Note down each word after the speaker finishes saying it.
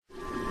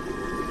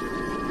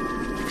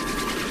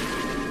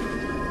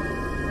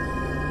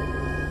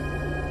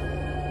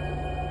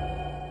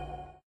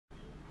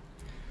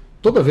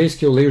Toda vez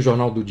que eu leio o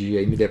Jornal do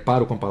Dia e me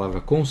deparo com a palavra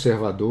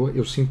conservador,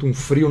 eu sinto um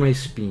frio na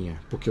espinha,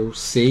 porque eu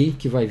sei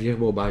que vai vir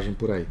bobagem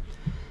por aí.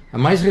 A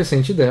mais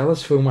recente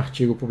delas foi um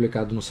artigo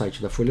publicado no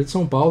site da Folha de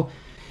São Paulo,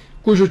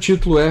 cujo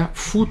título é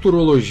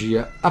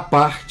Futurologia à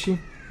parte,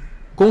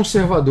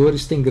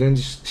 conservadores têm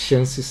grandes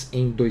chances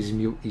em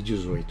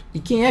 2018.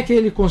 E quem é que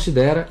ele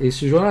considera,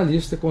 esse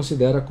jornalista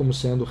considera como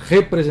sendo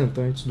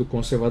representantes do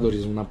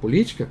conservadorismo na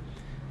política?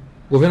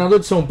 O governador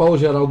de São Paulo,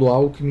 Geraldo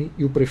Alckmin,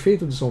 e o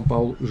prefeito de São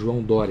Paulo,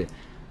 João Doria,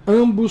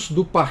 ambos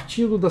do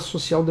Partido da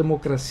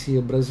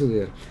Social-Democracia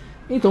Brasileira.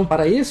 Então,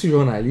 para esse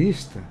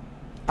jornalista,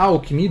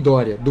 Alckmin e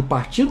Doria, do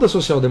Partido da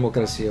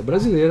Social-Democracia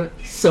Brasileira,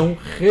 são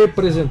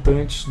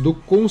representantes do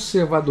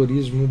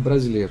conservadorismo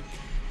brasileiro.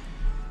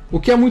 O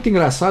que é muito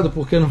engraçado,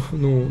 porque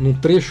num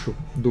trecho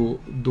do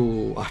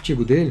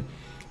artigo dele,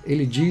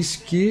 ele diz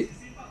que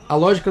a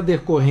lógica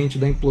decorrente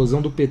da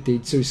implosão do PT e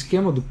de seu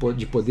esquema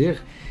de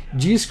poder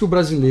diz que o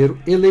brasileiro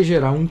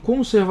elegerá um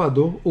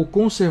conservador ou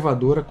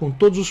conservadora com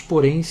todos os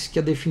poréns que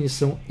a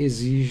definição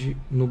exige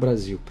no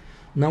Brasil.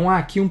 Não há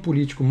aqui um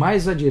político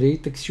mais à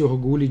direita que se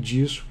orgulhe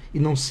disso e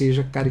não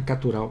seja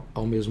caricatural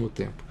ao mesmo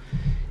tempo.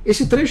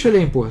 Esse trecho ele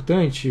é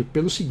importante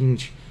pelo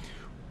seguinte: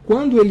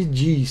 quando ele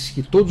diz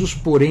que todos os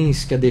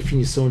poréns que a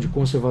definição de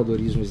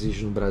conservadorismo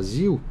exige no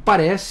Brasil,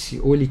 parece,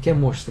 ou ele quer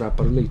mostrar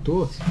para o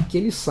leitor, que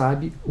ele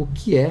sabe o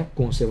que é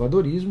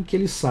conservadorismo, que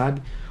ele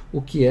sabe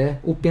o que é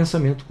o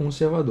pensamento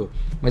conservador.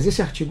 Mas esse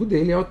artigo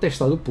dele é o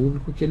atestado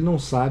público que ele não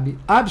sabe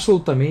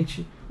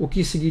absolutamente o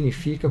que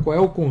significa, qual é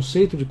o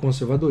conceito de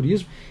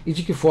conservadorismo e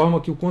de que forma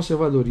que o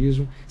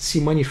conservadorismo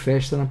se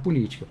manifesta na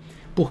política.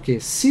 Porque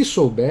se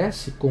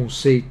soubesse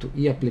conceito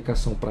e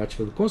aplicação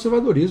prática do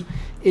conservadorismo,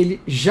 ele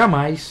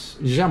jamais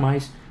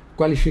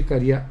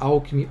qualificaria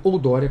Alckmin ou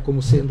Doria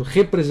como sendo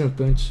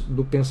representantes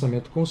do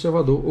pensamento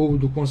conservador ou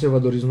do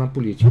conservadorismo na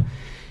política.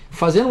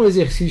 Fazendo um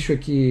exercício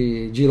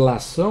aqui de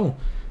ilação,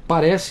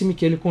 parece-me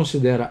que ele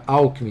considera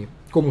Alckmin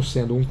como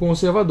sendo um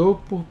conservador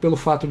pelo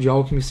fato de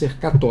Alckmin ser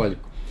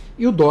católico.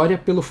 E o Doria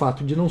pelo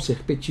fato de não ser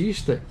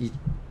petista e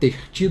ter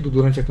tido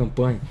durante a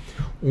campanha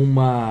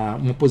uma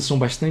posição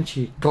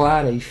bastante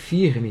clara e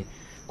firme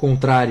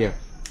contrária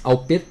ao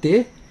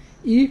PT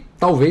e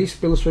talvez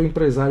pelo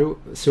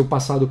seu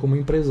passado como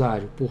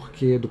empresário,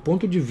 porque do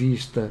ponto de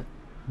vista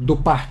do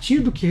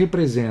partido que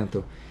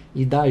representam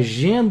e da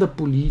agenda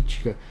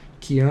política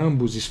que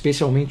ambos,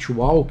 especialmente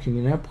o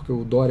Alckmin, né, porque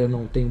o Doria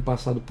não tem um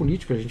passado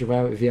político, a gente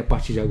vai ver a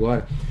partir de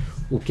agora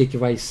o que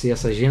vai ser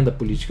essa agenda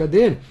política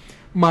dele,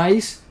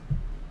 mas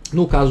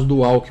no caso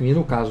do Alckmin,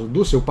 no caso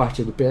do seu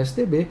partido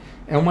PSDB,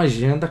 é uma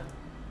agenda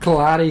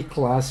clara e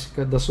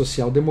clássica da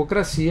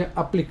social-democracia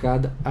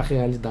aplicada à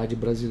realidade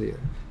brasileira.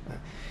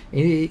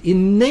 E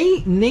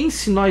nem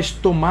se nós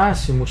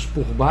tomássemos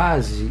por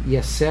base, e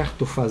é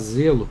certo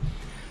fazê-lo,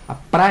 a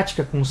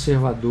prática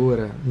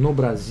conservadora no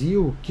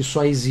Brasil, que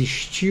só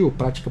existiu,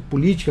 prática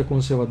política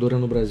conservadora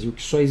no Brasil,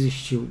 que só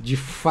existiu de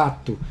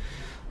fato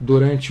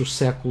durante o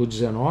século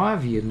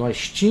XIX,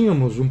 nós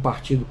tínhamos um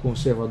partido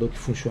conservador que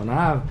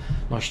funcionava,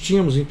 nós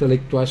tínhamos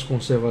intelectuais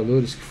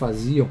conservadores que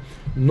faziam,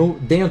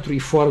 dentro e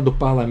fora do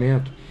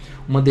parlamento,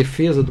 uma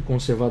defesa do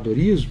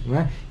conservadorismo,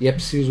 né? E é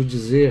preciso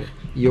dizer,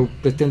 e eu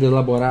pretendo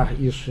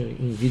elaborar isso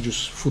em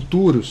vídeos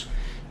futuros,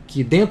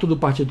 que dentro do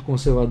Partido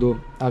Conservador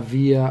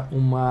havia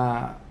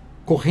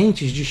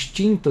correntes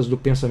distintas do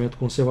pensamento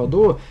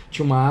conservador.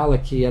 Tinha uma ala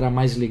que era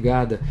mais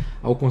ligada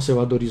ao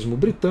conservadorismo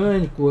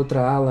britânico,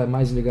 outra ala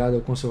mais ligada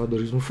ao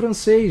conservadorismo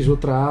francês,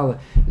 outra ala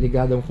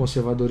ligada ao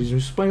conservadorismo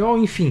espanhol,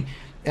 enfim,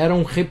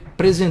 eram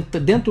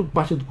representantes dentro do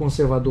Partido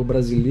Conservador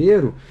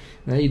brasileiro,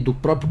 né, e do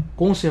próprio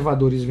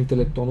conservadorismo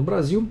intelectual no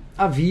Brasil,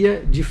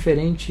 havia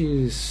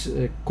diferentes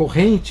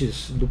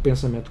correntes do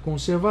pensamento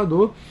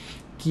conservador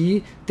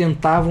que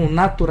tentavam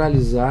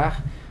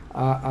naturalizar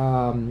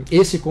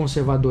esse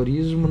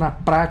conservadorismo na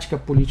prática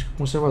política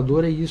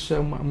conservadora, e isso é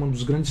um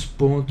dos grandes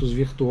pontos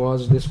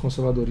virtuosos desse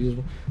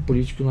conservadorismo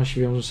político que nós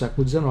tivemos no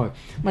século XIX.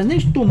 Mas nem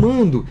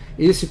tomando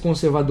esse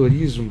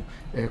conservadorismo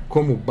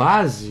como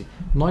base,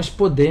 nós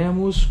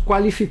podemos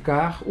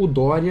qualificar o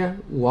Doria,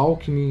 o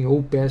Alckmin ou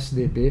o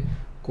PSDB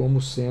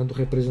como sendo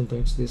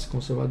representantes desse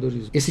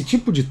conservadorismo. Esse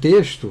tipo de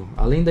texto,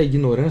 além da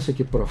ignorância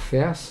que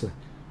professa,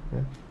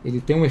 ele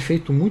tem um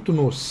efeito muito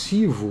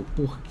nocivo,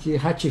 porque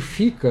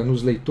ratifica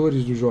nos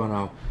leitores do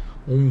jornal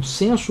um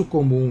senso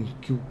comum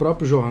que o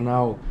próprio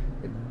jornal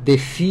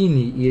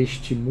define e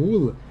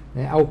estimula,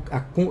 né,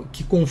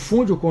 que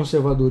confunde o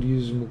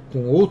conservadorismo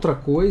com outra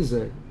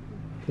coisa,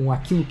 com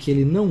aquilo que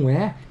ele não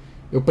é.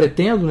 Eu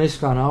pretendo nesse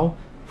canal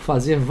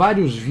fazer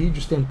vários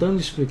vídeos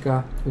tentando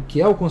explicar o que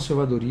é o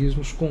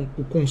conservadorismo,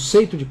 o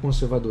conceito de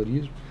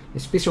conservadorismo,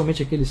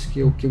 especialmente aqueles que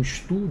eu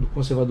estudo, o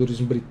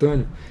conservadorismo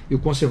britânico e o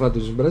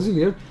conservadorismo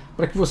brasileiro,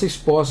 para que vocês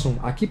possam,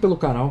 aqui pelo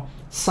canal,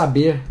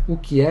 saber o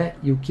que é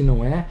e o que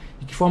não é,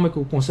 de que forma que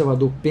o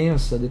conservador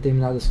pensa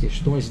determinadas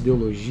questões,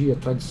 ideologia,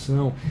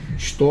 tradição,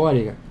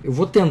 história. Eu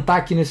vou tentar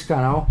aqui nesse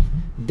canal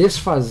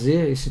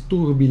desfazer esse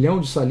turbilhão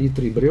de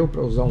salitre e breu,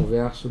 para usar um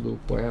verso do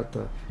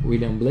poeta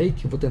William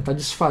Blake. Eu vou tentar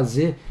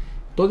desfazer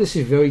todo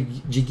esse véu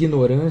de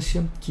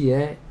ignorância que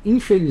é,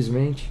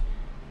 infelizmente,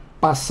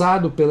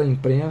 passado pela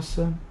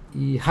imprensa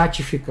e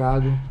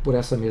ratificado por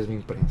essa mesma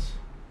imprensa.